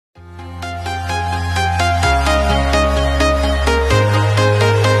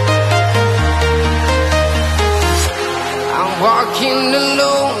walking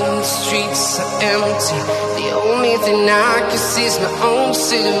alone, the streets are empty. The only thing I can see is my own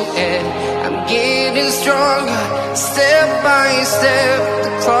silhouette. I'm getting stronger, step by step.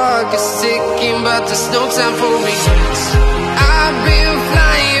 The clock is ticking, but there's no time for regrets. I've been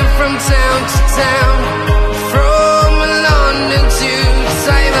flying from town to town, from London to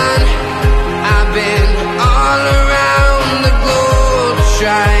Taiwan. I've been all around the globe,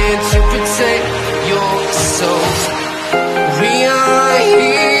 trying to protect your soul. We are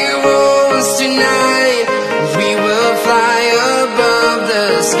heroes tonight. We will fly above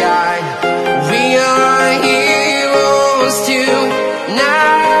the sky. We are heroes tonight.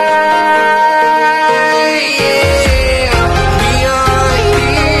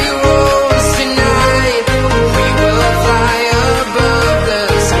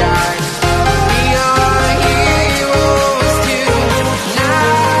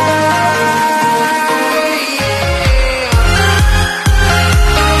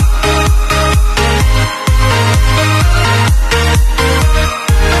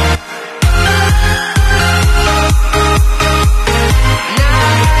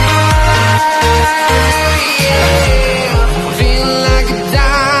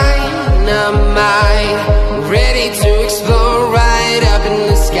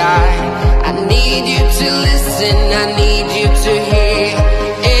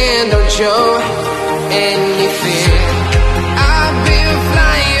 Show any fear. I've been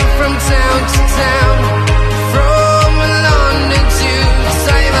flying from town to town, from London to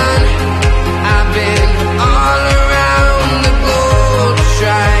Taiwan. I've been all around the globe,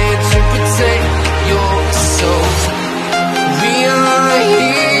 trying to protect your soul. We are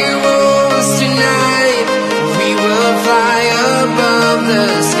heroes tonight. We will fly above the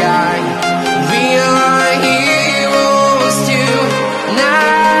sky. We are heroes tonight.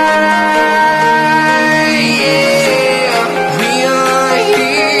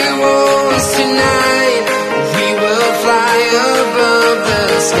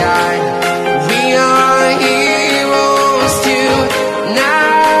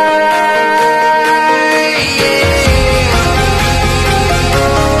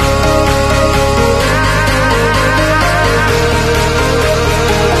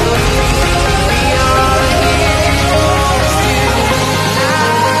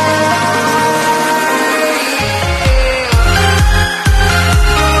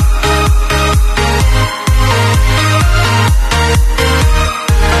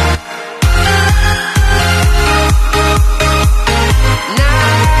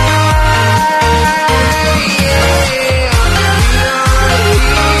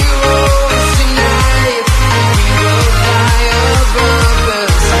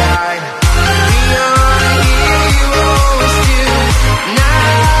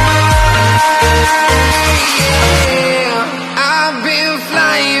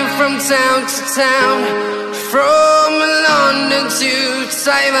 Town to town, from London to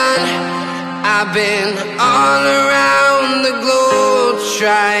Taiwan. I've been all around the globe,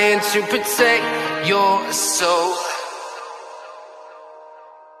 trying to protect your soul.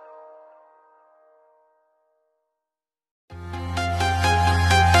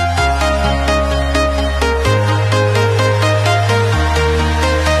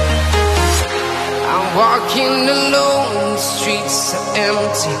 I'm walking alone, the streets are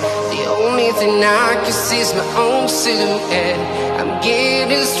empty. The only thing I can see is my own silhouette. I'm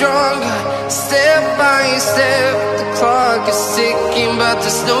getting stronger, step by step. The clock is ticking, but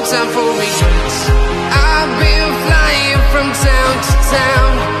there's no time for regrets. I've been flying from town to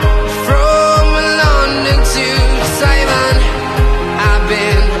town, from London to Taiwan. I've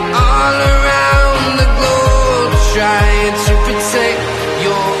been all around the globe, trying to protect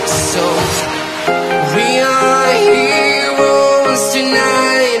your soul. We are heroes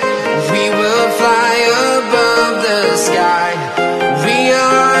tonight. We will fly above the sky. We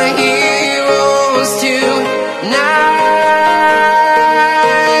are heroes tonight.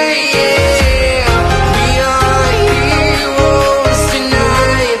 We are heroes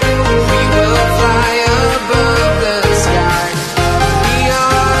tonight. We will fly above the sky. We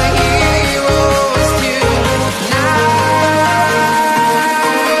are heroes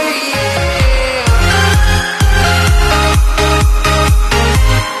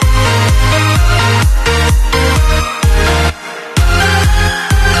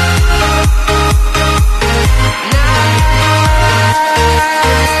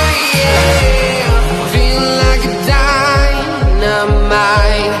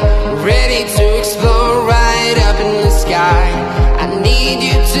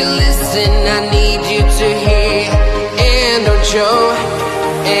show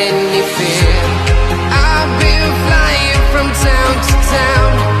any fear. I've been flying from town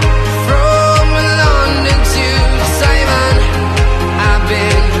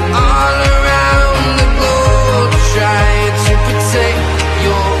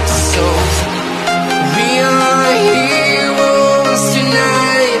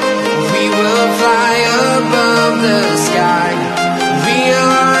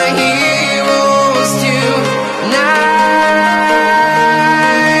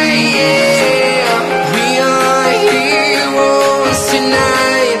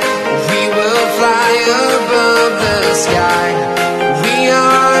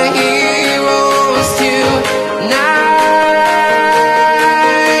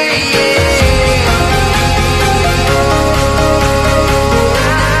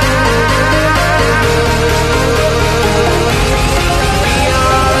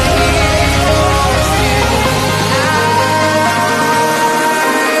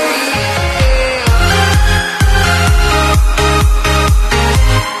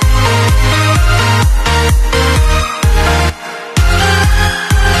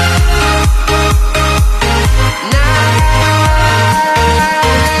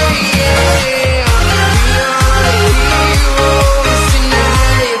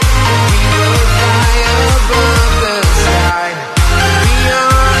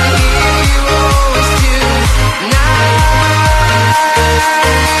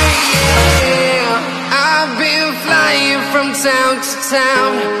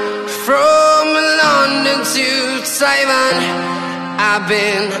town, from London to Taiwan. I've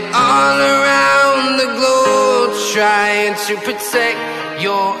been all around the globe trying to protect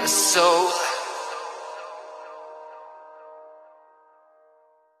your soul.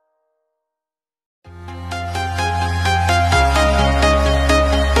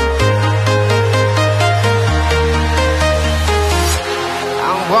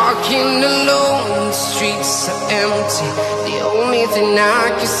 Walking alone, the streets are empty. The only thing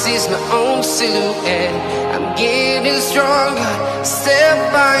I can see is my own silhouette. I'm getting stronger, step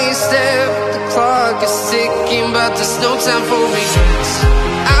by step. The clock is ticking, but there's no time for regrets.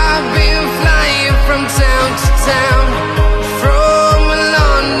 I've been flying from town to town, from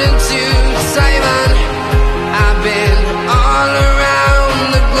London to Taiwan. I've been all around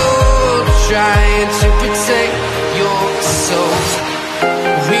the globe trying to protect your soul.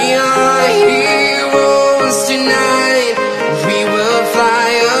 We are heroes tonight. We will fly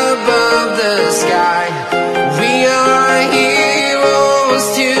above the sky. We are heroes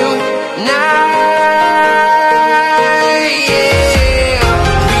tonight. Yeah.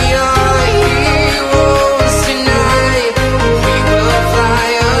 We are heroes tonight. We will fly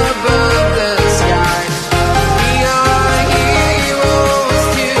above the sky. We are heroes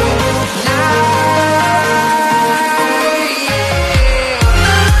tonight.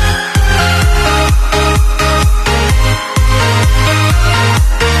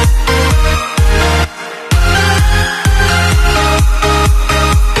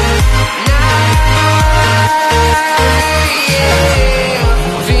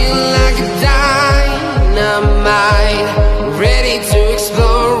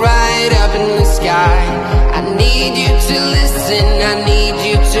 I need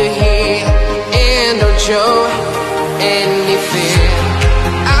you to hear, and don't show any fear.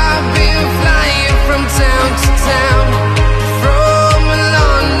 I've been flying from town to town, from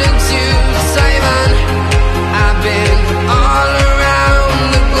London to Taiwan. I've been all around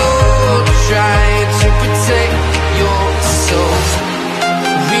the globe trying to protect your soul.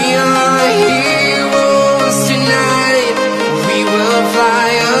 We are heroes tonight. We will fly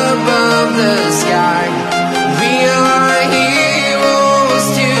above the sky. We are heroes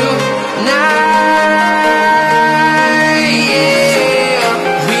tonight. Yeah.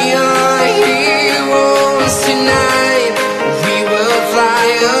 We are heroes tonight. We will fly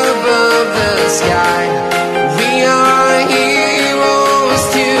above the sky. We are heroes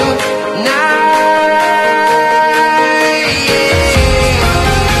tonight. Yeah.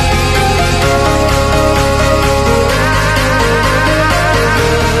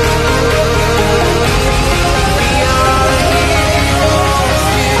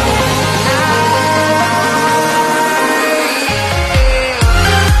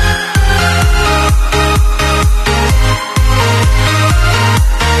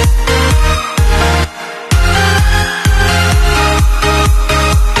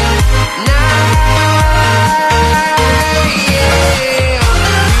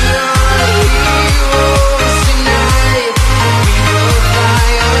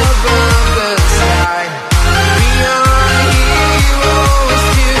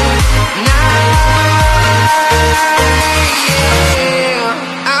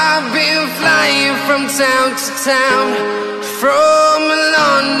 From town to town, from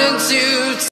London to